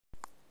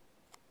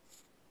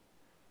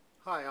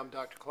Hi, I'm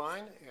Dr.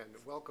 Klein, and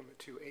welcome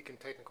to Aiken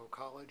Technical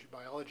College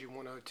Biology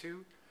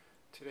 102.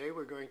 Today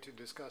we're going to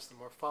discuss the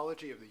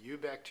morphology of the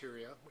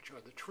eubacteria, which are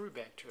the true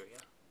bacteria.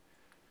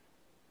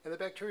 And the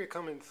bacteria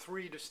come in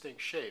three distinct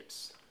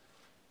shapes.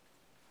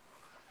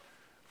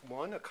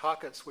 One, a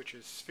coccus, which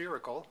is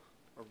spherical,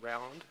 or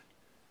round.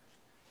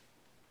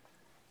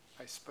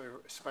 A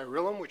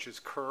spirillum, which is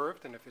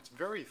curved, and if it's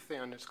very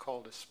thin, it's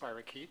called a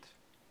spirochete.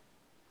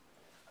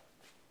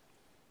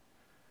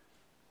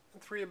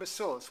 And three, a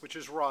bacillus, which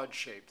is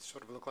rod-shaped,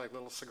 sort of look like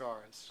little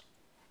cigars.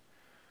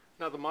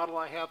 Now the model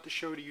I have to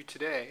show to you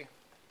today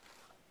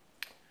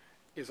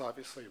is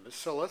obviously a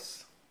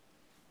bacillus,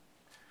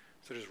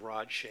 so it is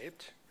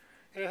rod-shaped,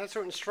 and it has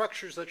certain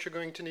structures that you're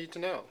going to need to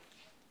know.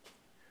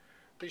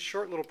 These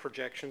short little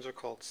projections are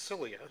called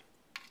cilia,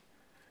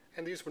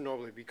 and these would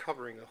normally be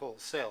covering the whole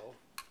cell.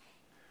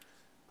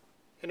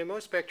 And in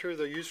most bacteria,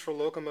 they're used for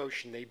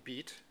locomotion. They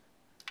beat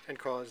and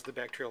cause the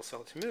bacterial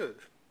cell to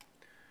move.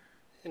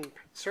 In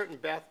certain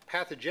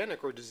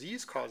pathogenic or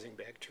disease-causing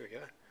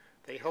bacteria,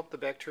 they help the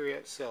bacterial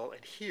cell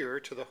adhere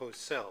to the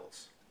host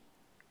cells.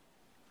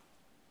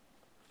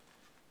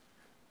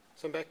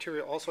 Some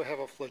bacteria also have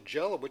a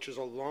flagella, which is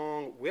a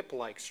long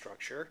whip-like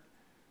structure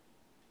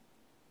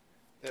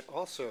that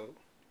also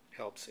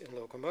helps in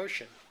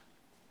locomotion.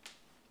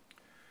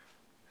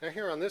 Now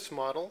here on this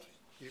model,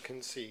 you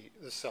can see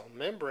the cell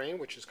membrane,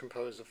 which is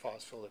composed of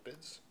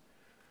phospholipids,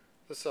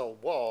 the cell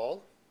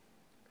wall,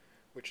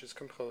 which is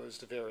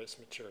composed of various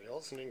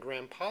materials, and in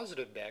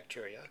gram-positive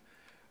bacteria,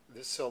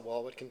 this cell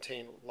wall would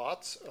contain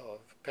lots of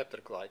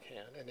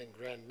peptidoglycan, and in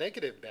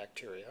gram-negative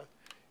bacteria,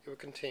 it would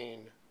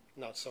contain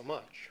not so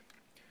much.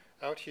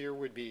 Out here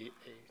would be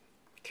a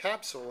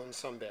capsule in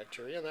some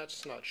bacteria, and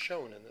that's not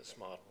shown in this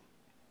model.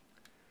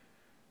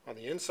 On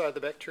the inside of the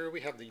bacteria,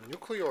 we have the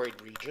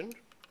nucleoid region,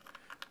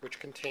 which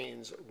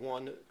contains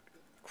one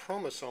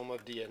chromosome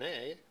of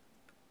DNA.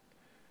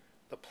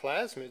 The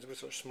plasmids,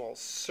 which are small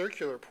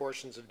circular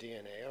portions of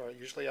DNA, are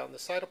usually out in the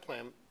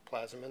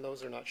cytoplasm, and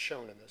those are not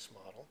shown in this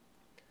model.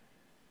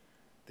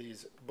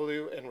 These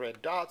blue and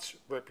red dots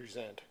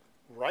represent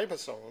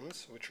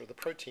ribosomes, which are the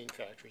protein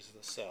factories of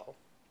the cell.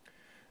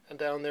 And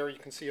down there you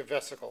can see a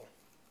vesicle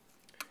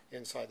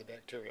inside the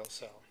bacterial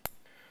cell.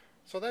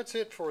 So that's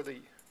it for the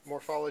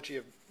morphology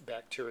of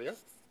bacteria.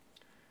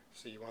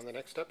 See you on the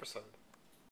next episode.